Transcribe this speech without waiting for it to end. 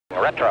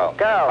Retro.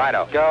 Go.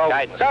 Flyno. Go.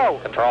 Guidance. Go.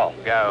 Control.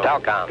 Go.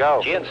 Telcom.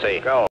 Go.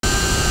 GNC. Go.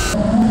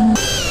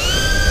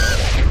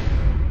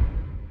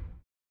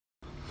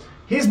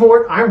 He's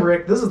Mort. I'm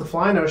Rick. This is the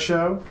Flyno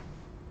Show.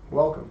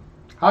 Welcome.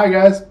 Hi,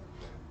 guys.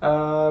 We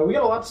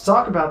got a lot to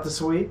talk about this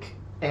week,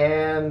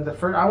 and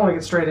I want to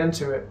get straight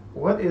into it.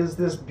 What is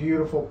this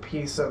beautiful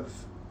piece of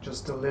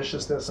just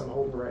deliciousness I'm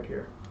holding right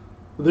here?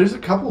 Well, there's a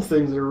couple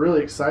things that are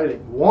really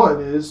exciting.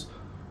 One is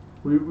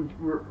we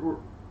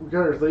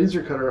got our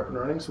laser cutter up and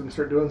running, so we can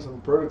start doing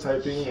some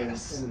prototyping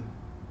and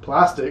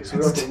plastics. So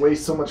we don't have to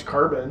waste so much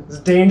carbon. It's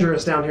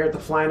dangerous down here at the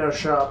Flyno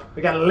shop.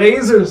 We got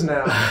lasers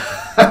now.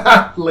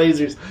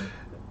 Lasers.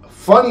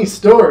 Funny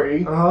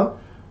story. Uh-huh.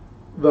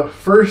 The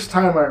first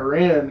time I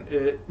ran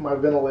it, my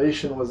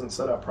ventilation wasn't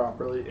set up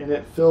properly, and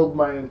it filled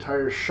my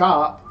entire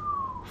shop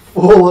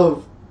full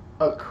of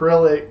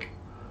acrylic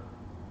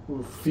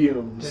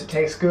fumes. Did it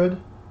taste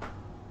good?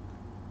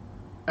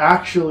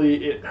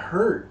 Actually, it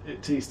hurt.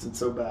 It tasted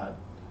so bad.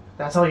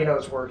 That's how you know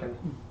it's working.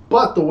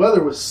 But the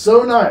weather was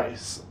so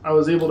nice, I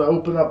was able to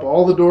open up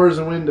all the doors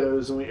and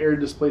windows, and we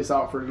aired this place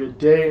out for a good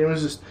day. And it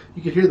was just,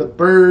 you could hear the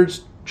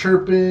birds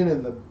chirping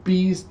and the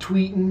bees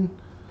tweeting.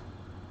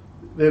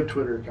 They have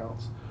Twitter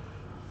accounts.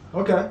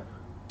 Okay.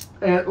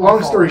 And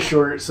long story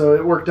short, so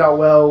it worked out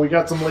well. We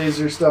got some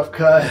laser stuff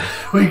cut.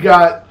 We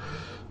got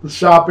the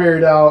shop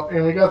aired out,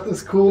 and we got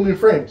this cool new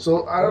frame.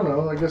 So I don't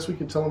know. I guess we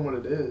could tell them what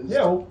it is.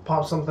 Yeah, we'll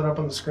pop something up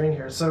on the screen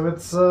here. So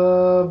it's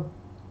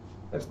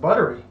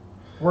buttery.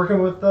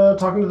 Working with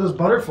talking to those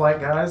Butterflight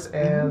guys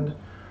and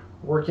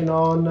working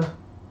on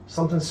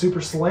something super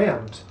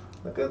slammed.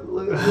 Look at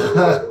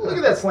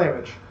that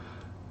slammage.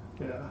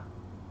 Yeah.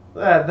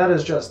 That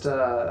is just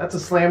that's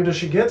as slammed as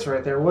she gets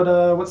right there.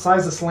 What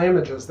size of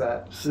slammage is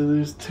that? So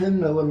there's 10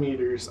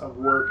 millimeters of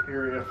work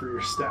area for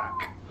your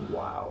stack.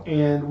 Wow.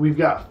 And we've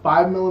got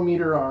 5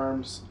 millimeter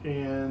arms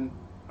and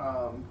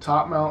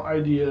top mount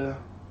idea,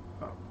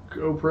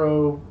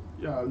 GoPro.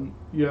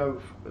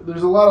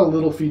 There's a lot of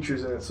little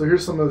features in it. So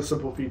here's some of the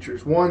simple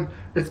features. One,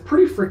 it's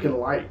pretty freaking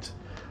light.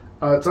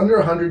 It's under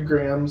 100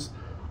 grams.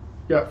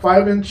 You got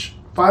 5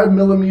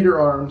 millimeter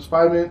arms,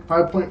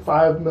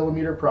 5.5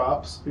 millimeter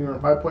props. You're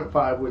on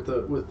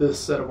 5.5 with this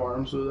set of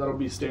arms, so that'll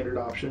be standard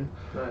option.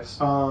 Nice.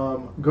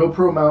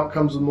 GoPro mount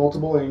comes with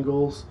multiple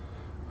angles.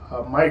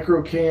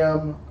 Micro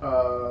cam.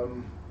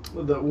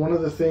 One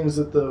of the things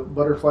that the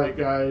Butterflight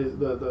guys,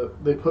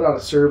 they put out a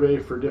survey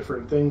for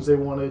different things they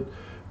wanted.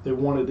 They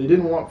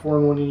didn't want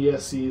 4-in-1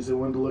 ESCs. They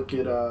wanted to look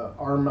at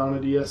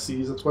arm-mounted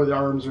ESCs. That's why the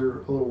arms are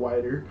a little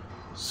wider.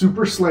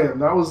 Super slam.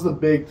 That was the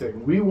big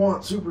thing. We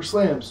want super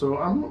slam. So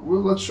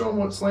let's show them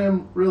what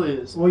slam really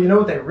is. Well, you know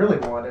what they really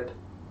wanted?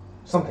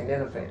 Something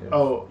innovative.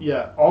 Oh,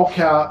 yeah. All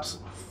caps,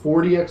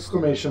 40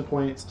 exclamation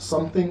points,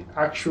 something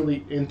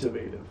actually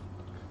innovative.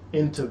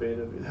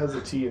 Innovative. It has a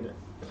T in it.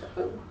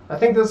 I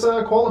think this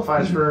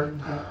qualifies for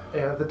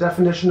the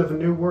definition of a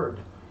new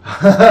word.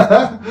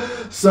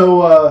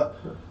 So,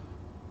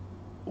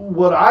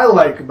 what I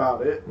like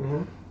about it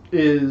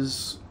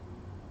is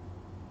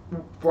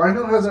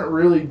Flyno hasn't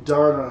really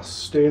done a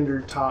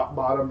standard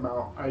top-bottom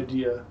mount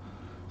idea.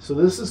 So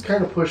this is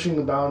kind of pushing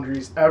the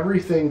boundaries.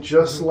 Everything,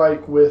 just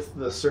like with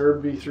the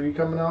Cerb V3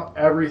 coming out,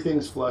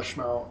 everything's flush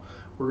mount.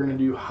 We're going to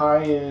do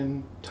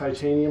high-end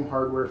titanium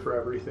hardware for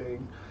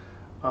everything.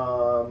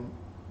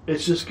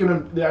 It's just going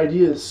to, the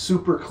idea is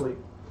super clean.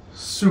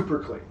 Super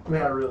clean.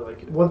 I really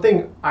like it. One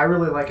thing I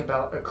really like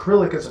about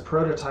acrylic as a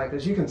prototype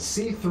is you can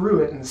see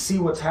through it and see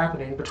what's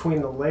happening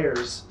between the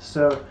layers.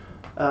 So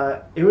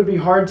it would be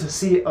hard to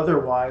see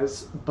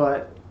otherwise,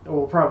 but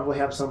we'll probably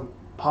have some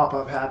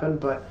pop-up happen.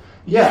 But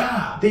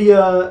yeah.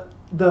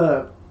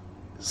 The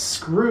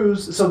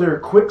screws, so they're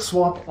quick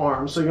swap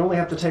arms, so you only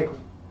have to take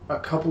a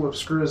couple of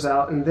screws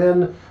out, and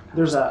then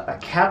there's a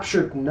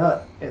captured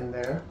nut in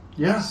there.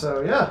 Yeah.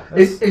 So yeah.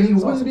 And you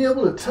wouldn't be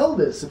able to tell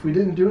this if we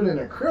didn't do it in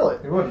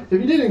acrylic. You wouldn't. If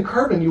you did it in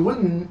carbon, you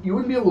wouldn't be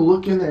able to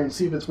look in there and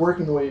see if it's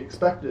working the way you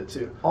expected it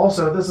to.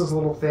 Also, this is a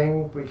little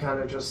thing we kind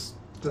of just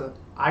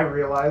I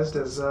realized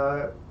is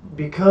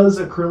because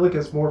acrylic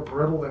is more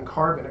brittle than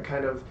carbon, it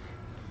kind of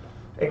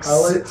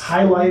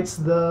highlights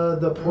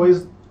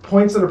the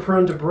points that are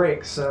prone to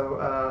break.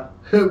 So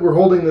we're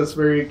holding this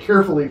very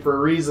carefully for a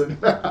reason.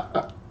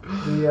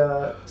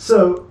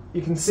 So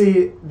you can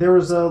see there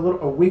was a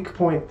weak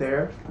point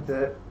there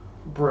that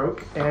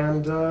broke,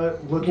 and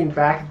looking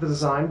back at the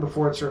design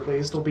before it's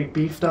released, it'll be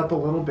beefed up a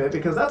little bit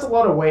because that's a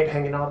lot of weight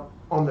hanging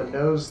on the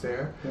nose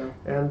there,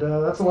 and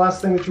that's the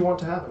last thing that you want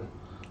to happen.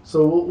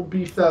 So we'll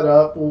beef that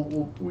up.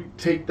 We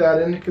take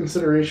that into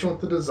consideration with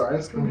the design.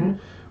 It's gonna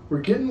be,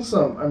 we're getting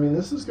some. I mean,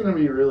 this is going to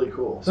be really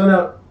cool. So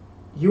now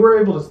you were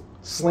able to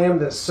slam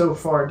this so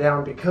far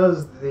down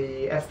because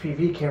the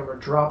FPV camera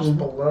drops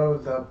below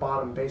the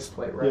bottom base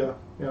plate, right? Yeah,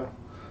 yeah.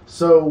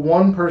 So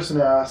one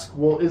person asked,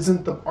 well,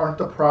 aren't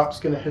the props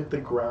going to hit the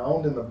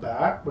ground in the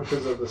back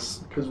because of this?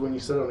 Because when you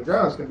sit on the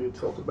ground, it's going to be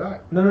tilted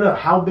back. No.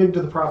 How big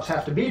do the props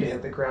have to be to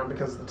hit the ground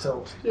because of the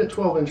tilt? Yeah,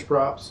 12-inch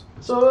props.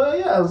 So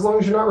yeah, as long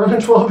as you're not running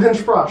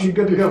 12-inch props, you're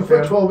good to go. If you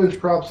put 12-inch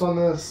props on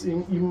this,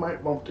 you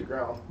might bump the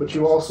ground, but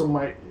you also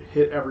might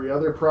hit every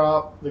other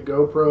prop, the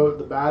GoPro,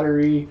 the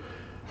battery,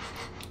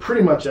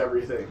 pretty much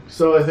everything.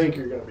 So I think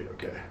you're going to be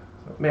okay.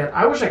 Man,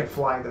 I wish I could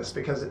fly this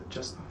because it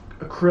just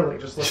acrylic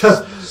just looks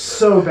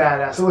so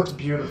badass. It looks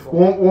beautiful.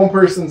 One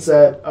person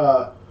said,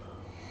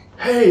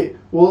 "Hey,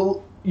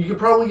 well, you could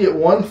probably get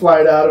one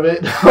flight out of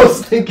it." I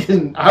was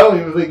thinking, I don't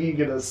even think you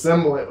could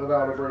assemble it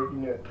without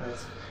breaking it.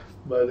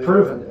 But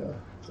proven. Yeah.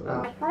 So.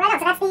 Well, right on.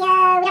 So that's the, we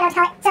don't know what to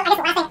call it. So I guess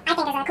the last thing I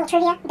think is a cool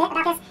trivia bit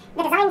about this.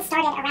 The design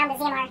started around the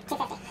ZMR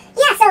 250.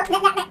 Yeah, so that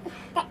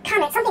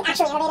comment, something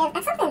actually innovative,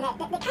 that's something that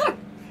kind of,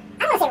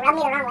 I don't want to say rubbed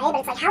me the wrong way, but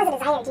it's like, how as a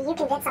designer do you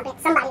convince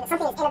somebody that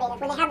something is innovative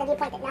when they have the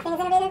viewpoint that nothing is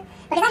innovative?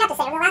 Because I have to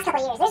say, over the last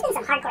couple of years, there's been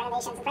some hardcore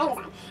innovations in frame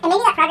design. And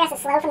maybe that progress is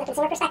slow from the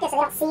consumer perspective, so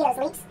they don't see those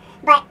leaps.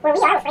 But where we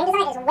are with frame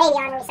design is way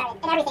beyond where we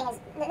started. And everything is,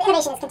 the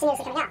innovation is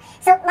continuously coming out.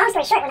 So long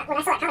story short, when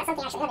I saw that comment,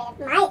 something actually innovative,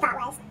 my thought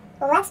was,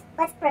 well, let's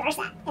reverse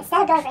that. Instead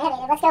of going for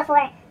innovative, let's go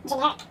for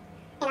generic.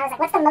 And I was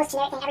like, what's the most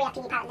generic thing every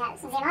FPV pilot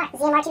knows? ZMR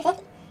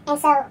 250. And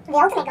so the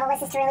ultimate goal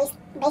was just to release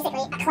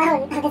basically a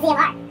clone of the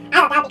ZMR. I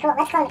thought that'd be cool.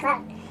 Let's clone the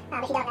clone.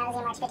 If you don't know, the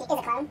ZMR 250 is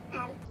a clone.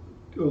 A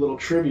little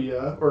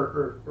trivia,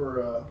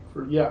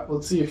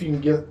 let's see if you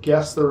can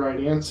guess the right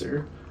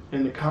answer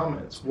in the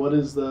comments. What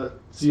is the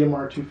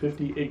ZMR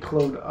 250 a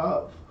clone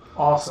of?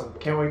 Awesome.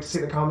 Can't wait to see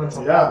the comments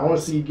on that. Yeah, I want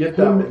to see you get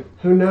that one.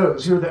 Who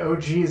knows? Who are the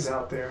OGs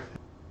out there?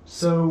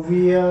 So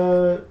we had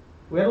a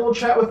little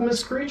chat with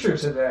Miss Creature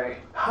today.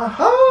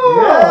 Ha-ha!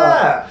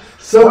 Yeah!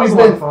 So we've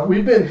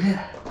been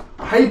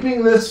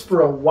hyping this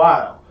for a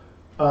while.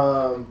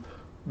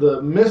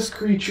 The Miss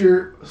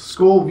Creature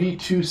Skoll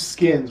V2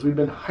 skins. We've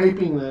been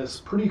hyping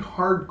this pretty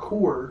hardcore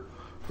for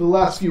the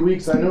last few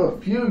weeks. I know a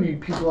few of you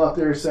people out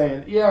there are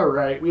saying, yeah,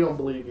 right, we don't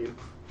believe you.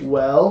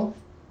 Well,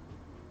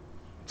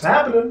 it's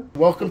happening.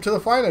 Welcome to the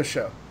Flyno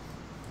Show.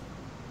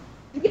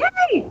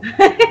 Yay!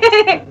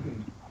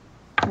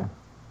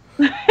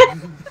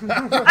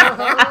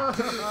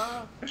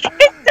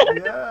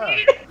 Yeah.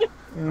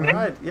 All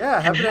right.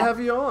 Yeah, happy to have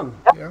you on.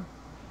 Yeah.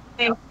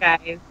 Thanks,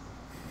 guys.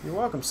 You're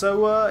welcome.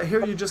 So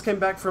here you just came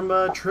back from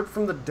a trip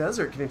from the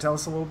desert. Can you tell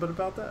us a little bit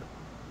about that?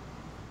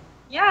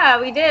 Yeah,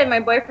 we did.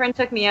 My boyfriend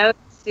took me out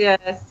to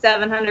a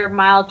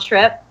 700-mile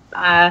trip,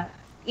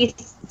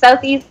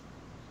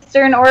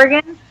 southeastern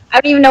Oregon. I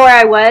don't even know where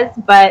I was,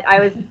 but I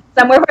was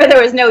somewhere where there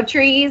was no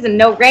trees and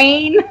no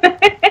rain.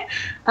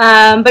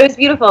 But it was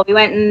beautiful. We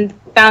went and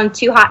found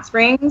 2 hot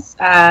springs,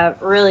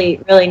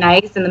 really, really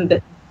nice in the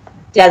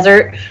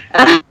desert.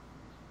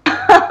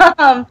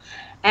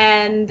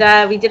 And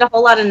we did a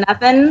whole lot of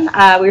nothing.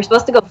 We were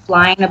supposed to go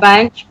flying a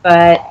bunch,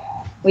 but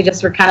we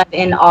just were kind of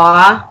in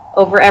awe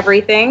over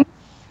everything.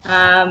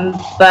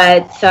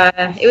 But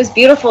it was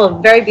beautiful,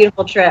 a very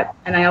beautiful trip.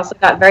 And I also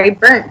got very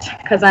burnt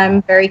because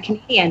I'm very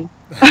Canadian.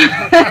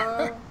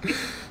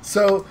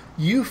 So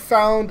you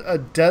found a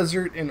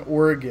desert in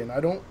Oregon. I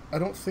don't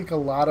think a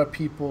lot of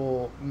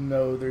people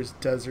know there's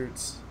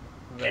deserts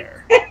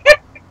there.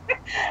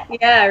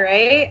 Yeah,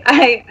 right?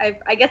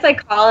 I guess I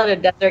call it a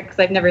desert because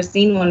I've never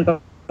seen one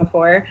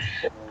before.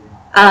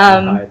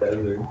 High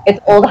desert. It's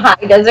old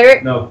high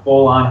desert. No,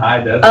 full on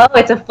high desert. Oh,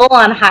 it's a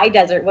full-on high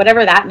desert,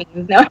 whatever that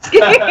means. No, I'm just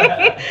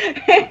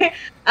kidding.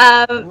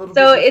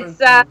 So it's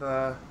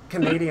the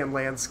Canadian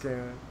landscape.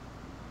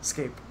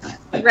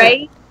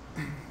 Right.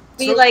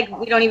 We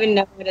don't even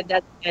know what a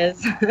desert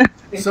is.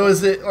 So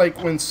is it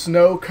like when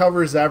snow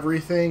covers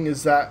everything?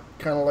 Is that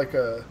kind of like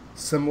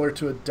similar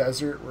to a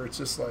desert where it's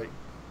just like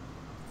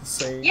the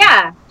same?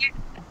 Yeah,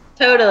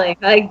 totally.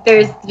 Like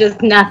there's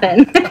just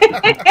nothing.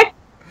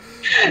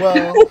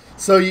 Well,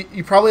 so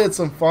you probably had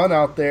some fun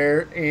out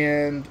there,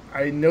 and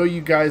I know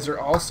you guys are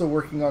also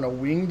working on a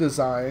wing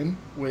design,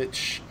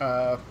 which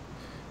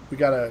we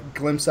got a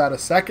glimpse at a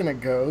second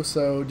ago.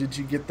 So did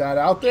you get that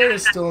out there?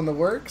 It's still in the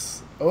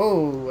works?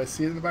 Oh, I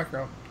see it in the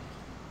background.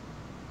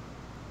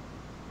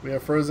 We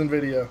have frozen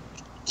video.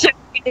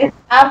 It's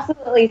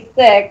absolutely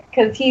sick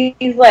because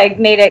he's like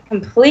made it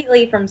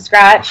completely from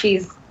scratch.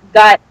 He's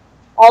got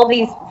all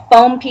these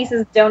foam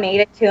pieces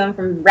donated to him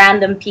from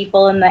random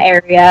people in the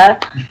area,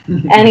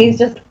 and he's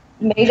just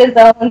made his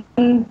own.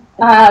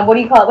 What do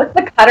you call it? What's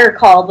the cutter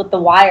called with the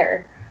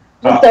wire?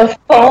 Just a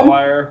foam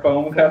wire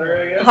foam cutter,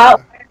 I guess. Hot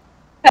wire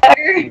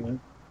cutter. Mm-hmm.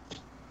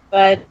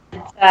 But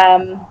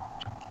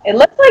it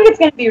looks like it's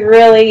going to be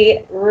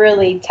really,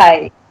 really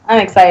tight. I'm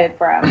excited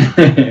for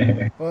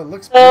him. Well, it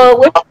looks.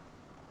 So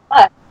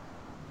what?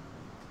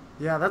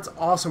 Yeah, that's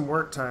awesome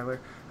work, Tyler.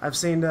 I've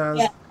seen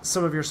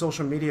some of your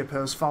social media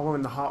posts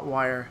following the hot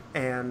wire,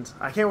 and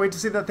I can't wait to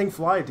see that thing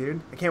fly, dude.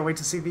 I can't wait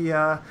to see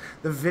the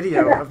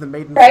video of the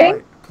maiden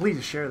flight.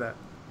 Please share that.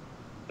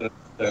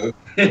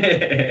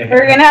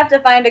 We're gonna have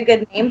to find a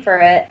good name for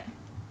it.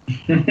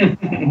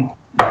 The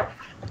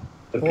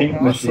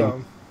pink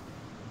machine.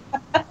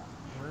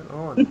 Right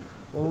on.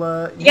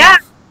 Well,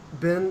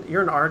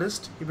 you're an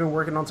artist. You've been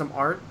working on some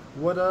art.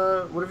 What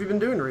have you been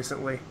doing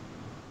recently?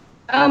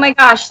 Oh my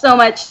gosh, so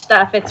much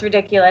stuff. It's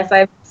ridiculous.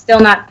 I've still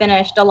not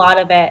finished a lot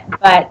of it,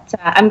 but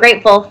I'm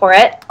grateful for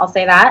it. I'll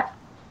say that.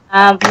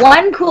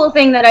 One cool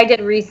thing that I did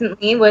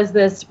recently was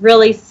this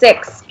really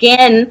sick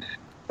skin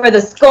for the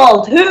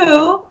Skoll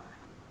too.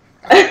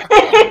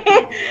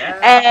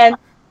 And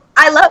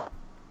I love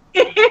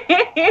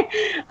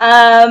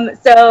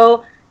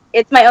so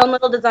it's my own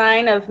little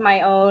design of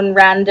my own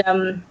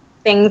random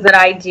things that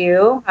I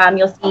do.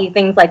 You'll see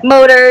things like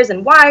motors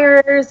and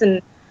wires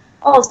and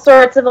all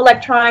sorts of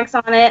electronics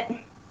on it.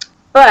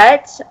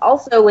 But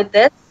also with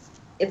this,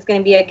 it's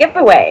going to be a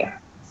giveaway.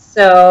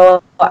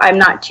 So I'm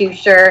not too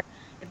sure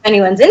if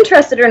anyone's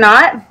interested or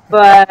not,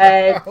 but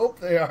I hope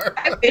they are.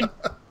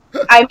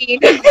 I mean,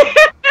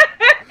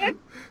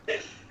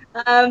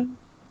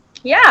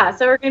 yeah,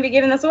 so we're going to be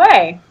giving this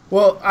away.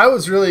 Well, I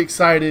was really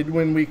excited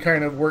when we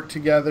kind of worked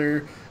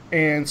together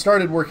and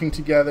started working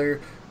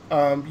together.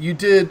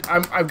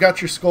 I've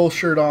got your Skoll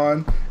shirt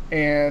on,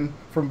 and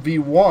from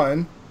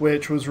V1,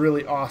 which was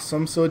really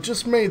awesome. So it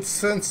just made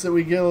sense that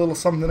we get a little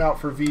something out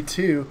for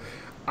V2.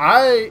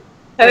 I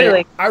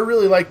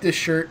really like this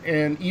shirt,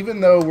 and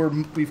even though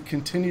we've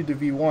continued to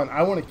V1,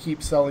 I want to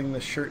keep selling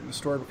this shirt in the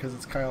store because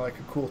it's kind of like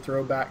a cool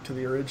throwback to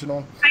the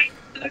original. I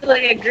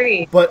totally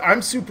agree. But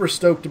I'm super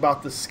stoked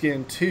about the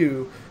skin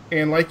too,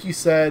 and like you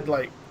said,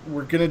 like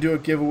we're gonna do a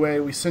giveaway.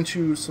 We sent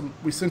you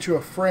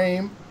a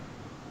frame.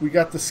 We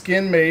got the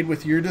skin made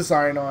with your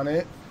design on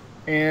it,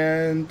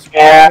 and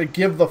we're gonna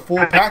give the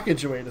full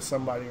package away to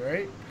somebody,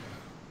 right?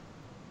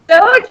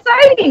 So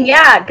exciting,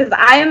 yeah, because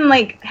I'm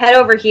like head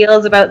over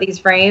heels about these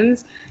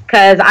frames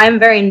because I'm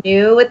very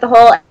new with the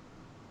whole.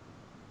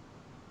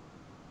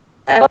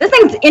 This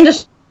thing's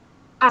industry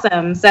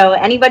awesome, so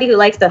anybody who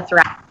likes to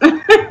thrap,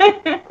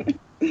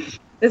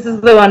 this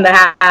is the one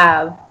to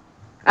have.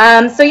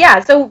 So yeah,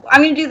 so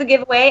I'm going to do the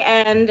giveaway,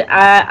 and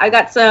I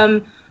got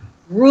some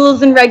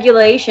rules and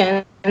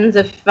regulations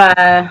if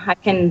I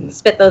can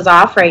spit those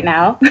off right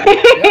now.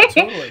 Yeah,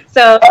 totally.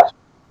 So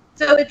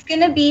it's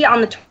going to be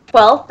on the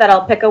 12th that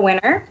I'll pick a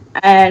winner,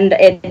 and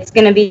it's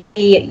going to be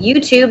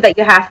YouTube that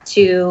you have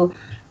to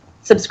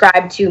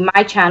subscribe to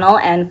my channel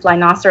and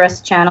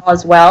Flynoceros channel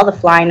as well, the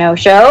Flyno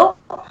Show,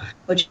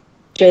 which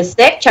is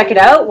sick. Check it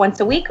out once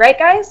a week, right,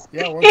 guys?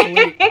 Yeah, once a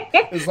week.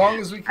 As long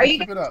as we can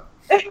keep it up.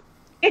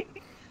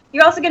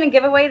 You're also going to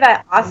give away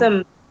that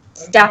awesome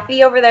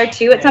stuffy over there,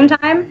 too, at some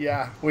time?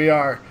 Yeah, we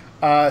are.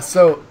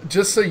 So,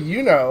 just so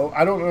you know,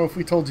 I don't know if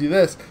we told you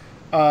this,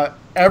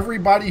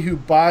 everybody who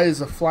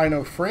buys a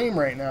Flyno frame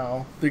right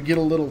now, they get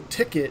a little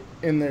ticket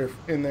in their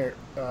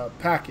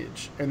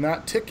package, and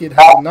that ticket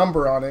has a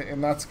number on it,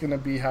 and that's going to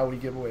be how we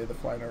give away the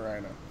Flyno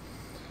Rhino.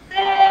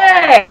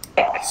 Hey.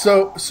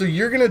 So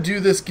you're going to do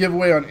this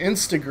giveaway on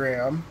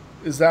Instagram,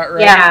 is that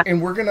right? Yeah. And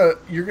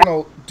you're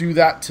gonna do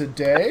that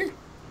today?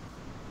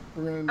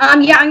 Yeah,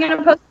 I'm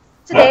gonna post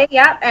today.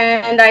 Yeah,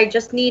 and I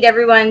just need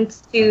everyone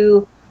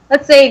to,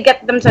 let's say,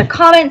 get them to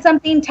comment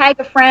something, tag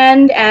a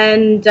friend,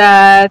 and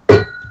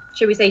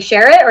should we say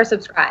share it or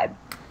subscribe?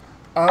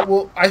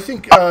 Well, I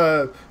think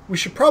they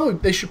should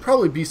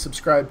probably be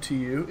subscribed to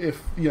you.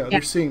 If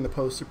they're seeing the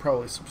post, they're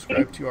probably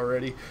subscribed to you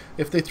already.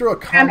 If they throw a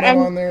comment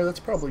on there, that's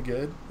probably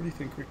good. What do you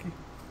think, Ricky?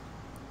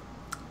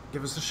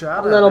 Give us a shout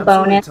out. A little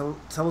bonus.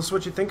 Tell us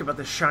what you think about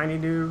the shiny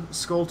new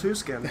Skoll 2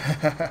 skin.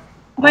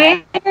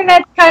 My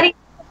internet's cutting.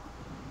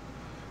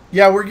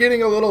 Yeah, we're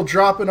getting a little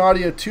drop in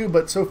audio too,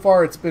 but so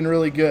far it's been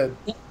really good.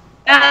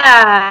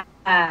 I'm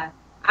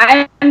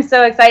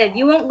so excited.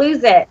 You won't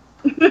lose it.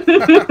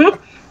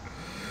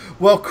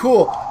 Well,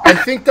 cool. I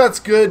think that's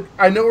good.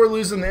 I know we're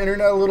losing the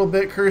internet a little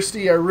bit,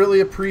 Kirsty. I really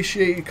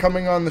appreciate you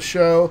coming on the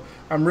show.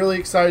 I'm really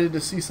excited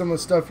to see some of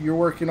the stuff you're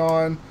working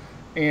on,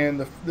 and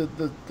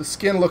the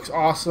skin looks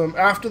awesome.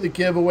 After the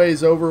giveaway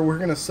is over, we're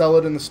going to sell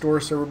it in the store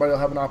so everybody will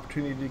have an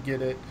opportunity to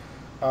get it.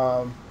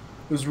 It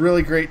was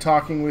really great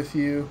talking with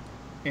you,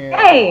 and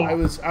hey.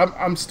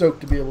 I'm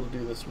stoked to be able to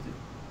do this with you.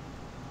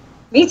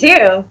 Me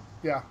too.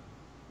 Yeah.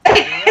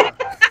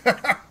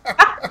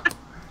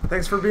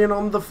 Thanks for being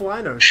on the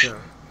Flyno Show.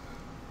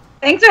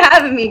 Thanks for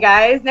having me,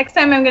 guys. Next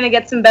time I'm going to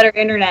get some better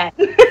internet.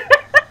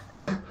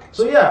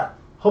 So yeah,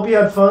 hope you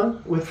had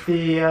fun with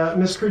the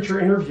Miss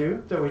Creature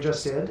interview that we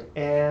just did,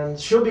 and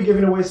she'll be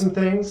giving away some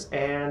things,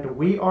 and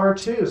we are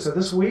too. So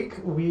this week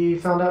we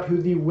found out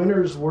who the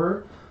winners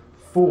were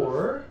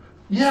for...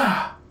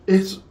 Yeah,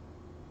 it's...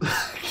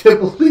 I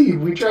can't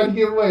believe we tried to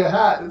give away a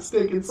hat. It's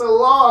taken so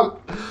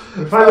long.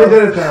 We finally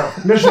did it though.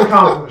 Mission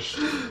accomplished.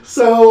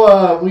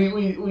 So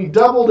we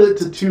doubled it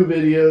to 2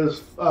 videos,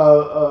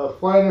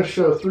 Flyno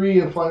Show 3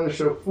 and Flyno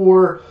Show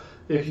 4.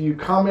 If you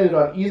commented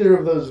on either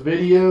of those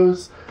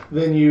videos,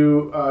 then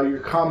your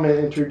comment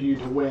entered you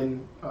to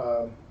win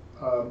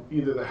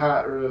either the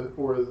hat or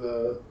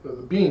the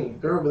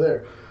beanie. They're over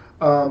there.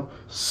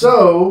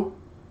 So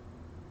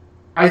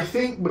I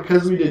think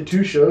because we did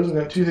 2 shows and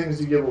got 2 things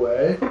to give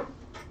away,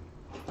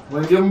 I'm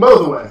going to give them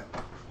both away.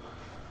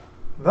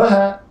 The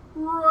hat.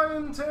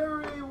 Ryan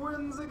Terry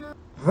wins again.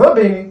 The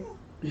beanie.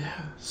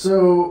 Yeah.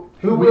 So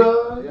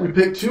we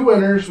picked 2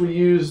 winners. We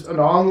used an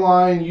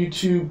online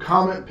YouTube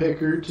comment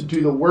picker to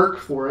do the work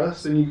for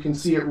us, and you can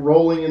see it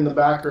rolling in the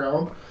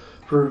background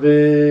for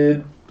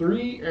vid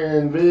 3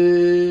 and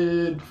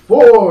vid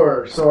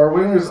 4. So our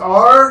winners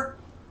are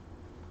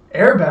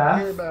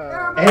Airbath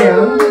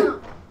and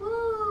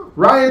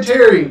Ryan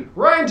Terry.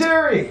 Ryan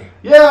Terry.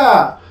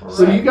 Yeah. All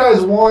So right. you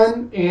guys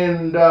won,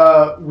 and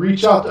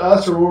reach out to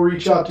us, or we'll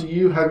reach out to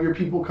you. Have your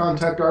people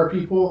contact our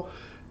people,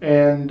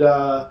 and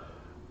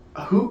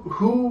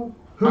who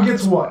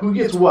gets what? Who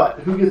gets what?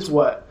 Who gets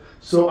what?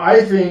 So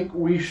I think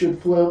we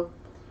should flip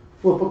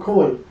a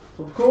coin.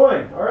 Flip a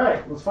coin. All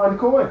right, let's find a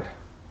coin.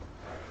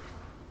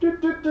 Does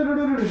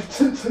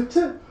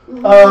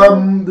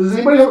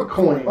anybody have a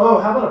coin? Oh,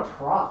 how about a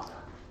prop?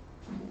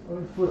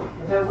 Let me flip.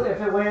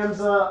 If it lands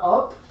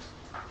up,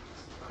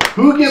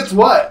 Who gets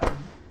what?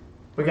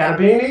 we got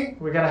a beanie,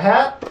 we got a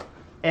hat,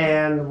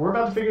 and we're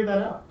about to figure that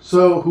out.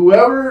 So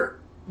whoever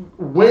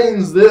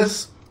wins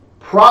this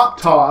prop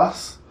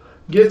toss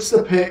gets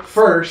to pick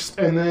first,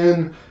 and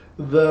then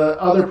the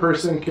other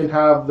person can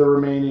have the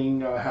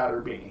remaining hat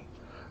or beanie.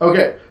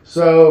 Okay,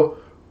 so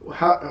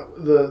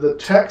the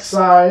tech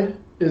side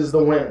is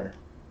the winner.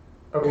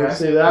 Okay, Can we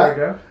say that?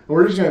 There you go. And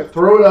we're just going to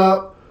throw it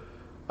up.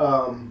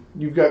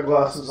 You've got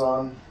glasses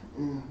on.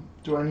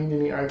 Do I need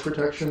any eye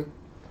protection?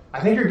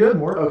 I think you're good,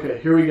 Mort. Okay,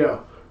 here we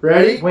go.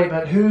 Ready? Wait,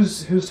 but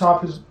who's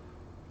top? Who's?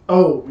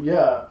 Oh,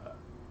 yeah.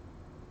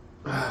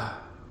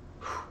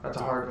 That's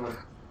a hard one.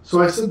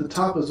 So I said the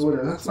top is the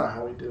winner. That's not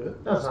how we do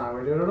it. That's not how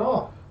we do it at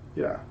all.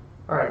 Yeah.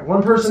 All right,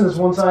 one person is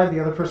one side, the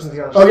other person's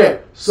the other side.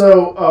 Okay,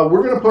 so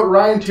we're gonna put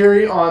Ryan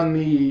Terry on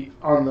the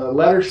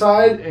letter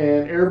side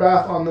and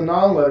Airbath on the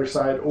non-letter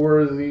side,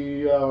 or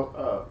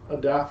the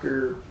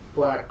adapter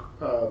black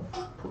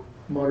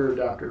motor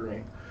adapter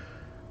ring.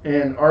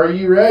 And are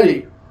you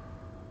ready?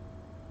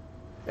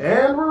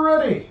 And we're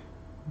ready.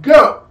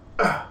 Go.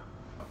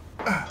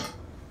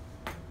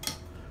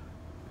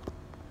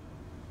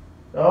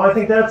 Oh, I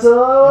think that's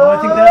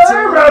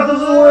Airbath is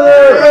the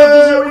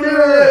winner. We did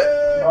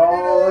it.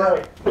 All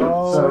right.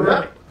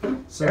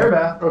 So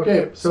Airbath.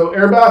 Okay, so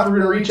Airbath, we're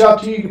going to reach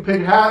out to you. You can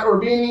pick hat or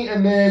beanie,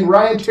 and then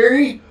Ryan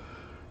Terry,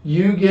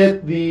 you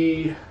get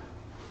the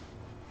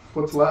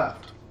what's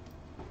left.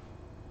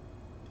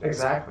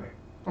 Exactly.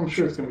 I'm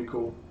sure it's going to be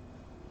cool.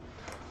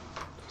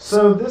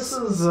 So this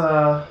is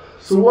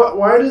So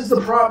why does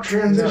the prop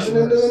transition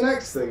Yeah, into the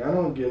next thing? I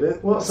don't get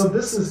it. well. So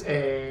this is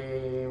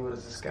what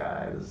is this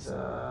guy? This is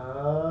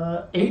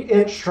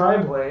 8-inch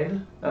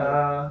tri-blade.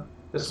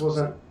 This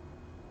wasn't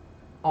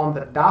on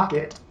the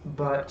docket,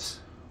 but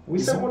we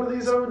sent one of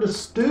these over to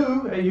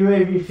Stu at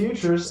UAV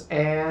Futures,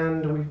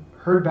 and we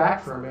heard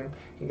back from him.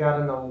 He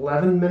got an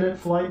 11-minute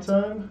flight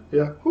time.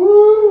 Yeah.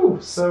 Woo!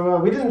 So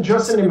we didn't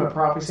just send him a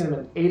prop, we sent him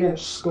an 8-inch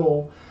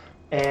Skoll,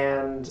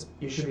 and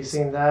you should be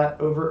seeing that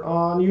over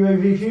on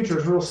UAV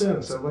Futures real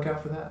soon, so look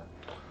out for that.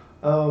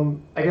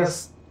 I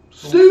guess...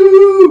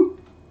 Stu!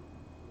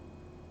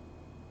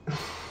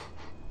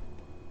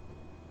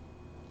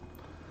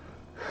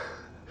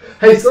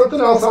 Hey, something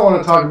else I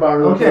want to talk about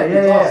real quick. Okay,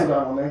 yeah, Toss yeah. it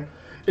on there.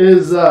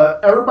 Is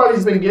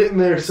everybody's been getting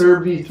their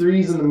Cerb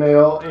V3s in the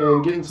mail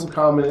and getting some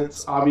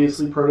comments.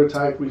 Obviously,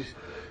 prototype.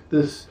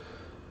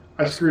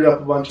 I screwed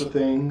up a bunch of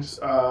things.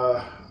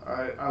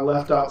 I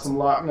left out some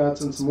lock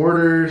nuts and some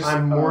orders.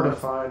 I'm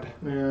mortified.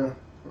 I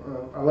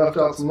left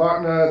out some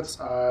lock nuts.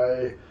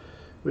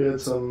 We had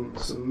some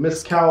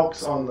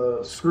miscalcs on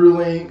the screw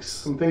links,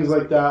 some things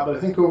like that. But I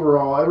think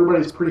overall,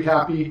 everybody's pretty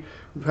happy.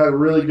 We've had a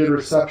really good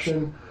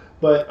reception.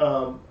 But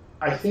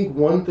I think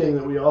one thing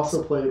that we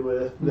also played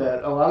with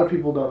that a lot of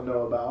people don't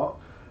know about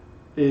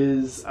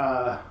is,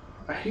 I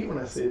hate when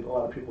I say a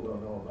lot of people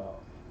don't know about.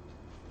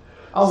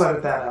 I'll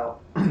edit that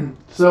out.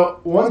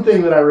 So one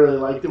thing that I really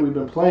like that we've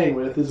been playing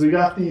with is we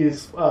got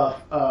these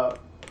Lipo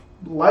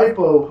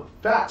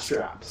Fat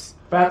Straps.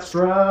 Fat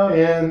Strap.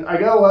 And I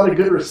got a lot of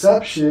good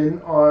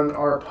reception on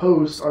our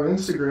posts on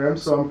Instagram,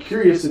 so I'm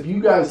curious if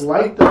you guys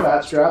like the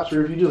Fat Straps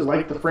or if you just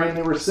like the frame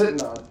they were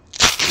sitting on.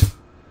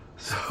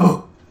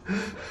 So...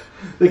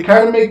 they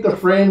kind of make the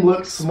frame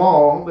look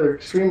small. They're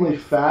extremely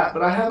fat,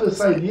 but I have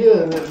this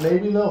idea that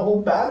maybe they'll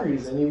hold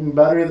batteries in even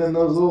better than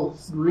those little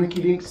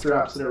rinky-dink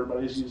straps that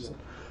everybody's using.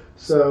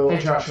 So, Hey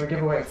Josh, should we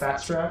give away a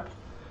Fat Strap?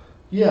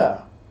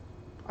 yeah,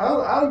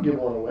 I'll give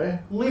one away.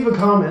 Leave a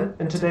comment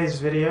in today's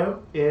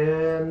video,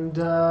 and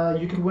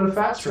you can win a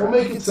Fat Strap.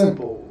 We'll make it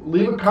simple.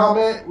 Leave a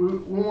comment. We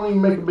won't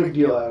even make a big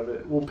deal out of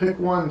it. We'll pick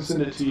one and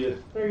send it to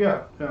you. There you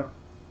go. Yeah.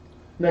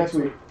 Next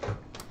week.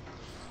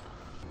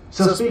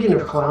 So speaking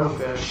of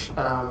clownfish,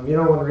 you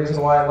know one reason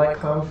why I like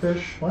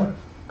clownfish? What?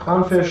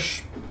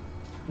 Clownfish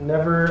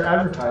never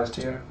advertised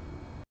to you.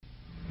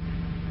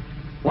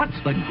 What's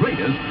the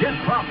greatest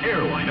jet prop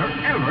airliner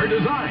ever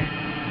designed?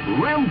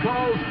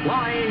 Ramco's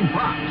Flying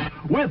Props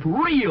with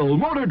real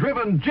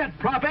motor-driven jet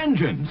prop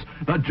engines.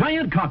 The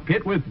giant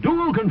cockpit with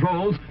dual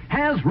controls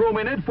has room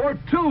in it for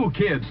 2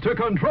 kids to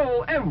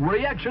control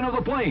every action of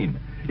the plane.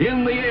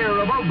 In the air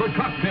above the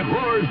cockpit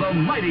roars the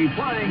mighty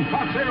Flying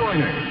Props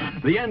airliner.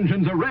 The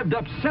engines are revved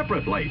up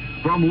separately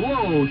from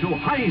low to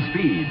high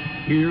speed.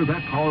 Hear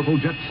that powerful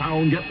jet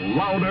sound get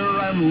louder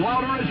and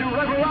louder as you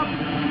rev her up.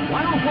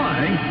 While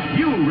flying,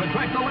 you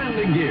retract the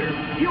landing gear.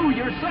 You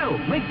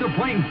yourself make the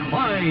plane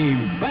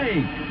climb,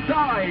 bank,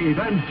 dive,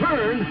 and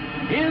turn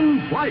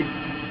in flight,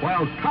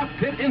 while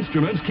cockpit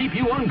instruments keep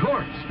you on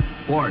course.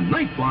 For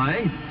night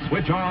flying,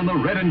 switch on the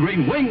red and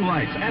green wing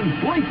lights and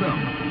blink them.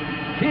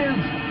 Kids,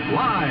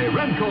 fly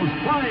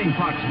Remco's Flying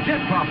Fox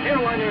Jet Prop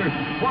Airliner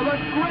for the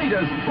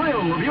greatest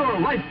thrill of your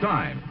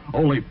lifetime.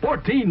 Only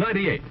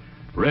 $14.98.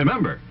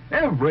 Remember,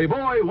 every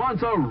boy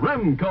wants a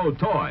Remco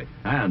toy,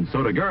 and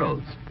so do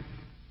girls.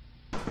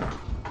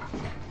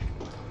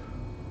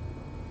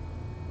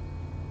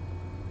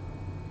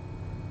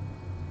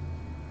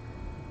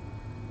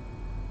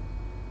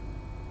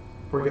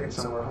 We're getting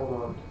somewhere.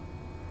 Hold on.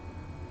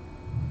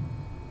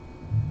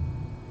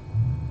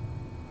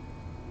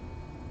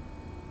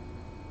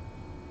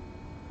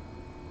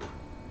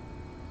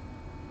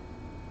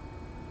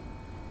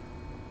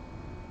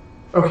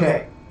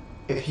 Okay,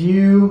 if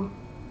you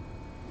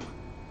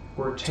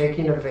were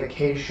taking a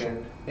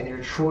vacation and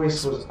your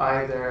choice was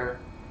either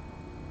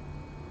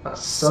a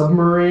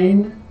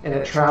submarine and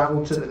it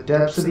traveled to the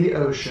depths of the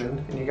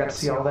ocean and you got to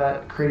see all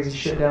that crazy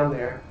shit down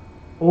there,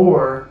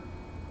 or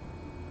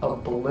a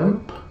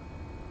blimp,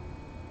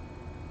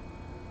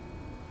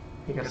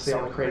 you got to see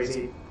all the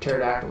crazy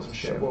pterodactyls and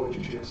shit, what would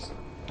you choose?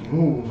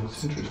 Ooh,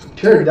 that's interesting.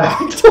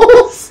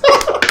 Pterodactyls?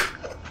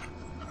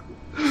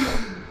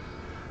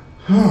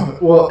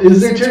 Well, is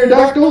there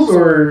pterodactyls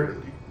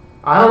or...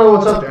 I don't know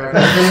what's up there.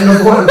 I can't name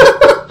a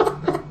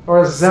blimp.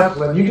 Or a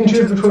zeppelin. You can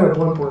choose between a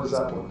blimp or a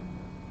zeppelin.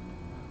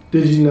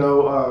 Did you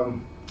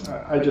know,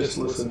 I just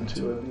listened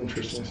to an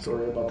interesting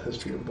story about the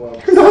history of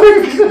blimps.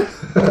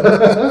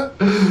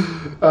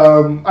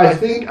 I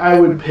think I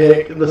would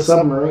pick the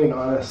submarine,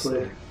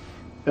 honestly.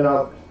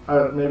 And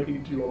maybe,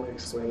 do you want me to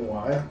explain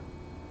why?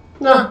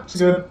 No, it's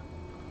good.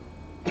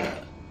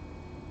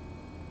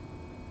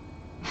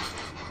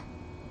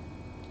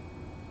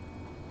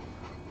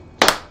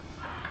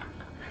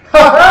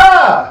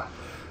 Ha-ha!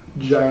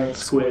 Giant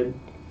squid.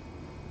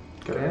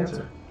 Good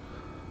answer.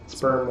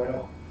 Sperm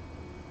whale.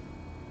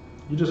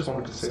 You just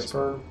wanted to say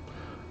sperm.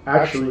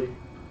 Actually,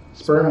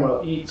 sperm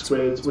whale eat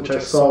squids, which I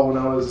saw when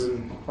I was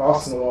in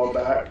Austin a while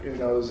back,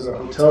 and I was in a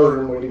hotel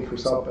room waiting for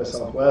South by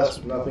Southwest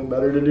with nothing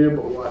better to do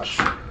but watch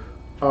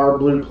Our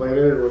Blue Planet,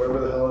 or whatever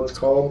the hell it's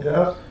called.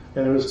 Yeah.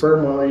 And it was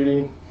sperm whale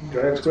eating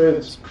giant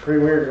squids.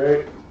 Pretty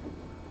weird,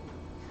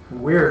 right?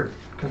 Weird.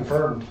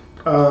 Confirmed.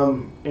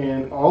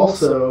 And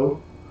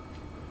also,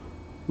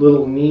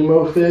 little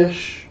Nemo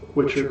fish,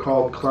 which are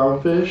called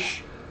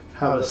clownfish,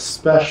 have a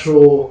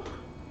special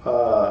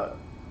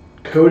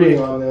coating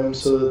on them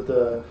so that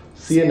the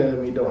sea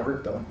anemone don't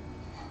hurt them.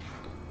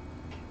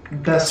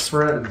 Best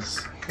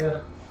friends. Yeah.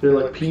 They're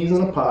like peas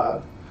in a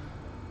pod,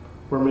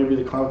 or maybe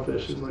the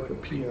clownfish is like a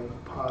pea in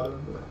a pod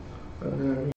of the anemone.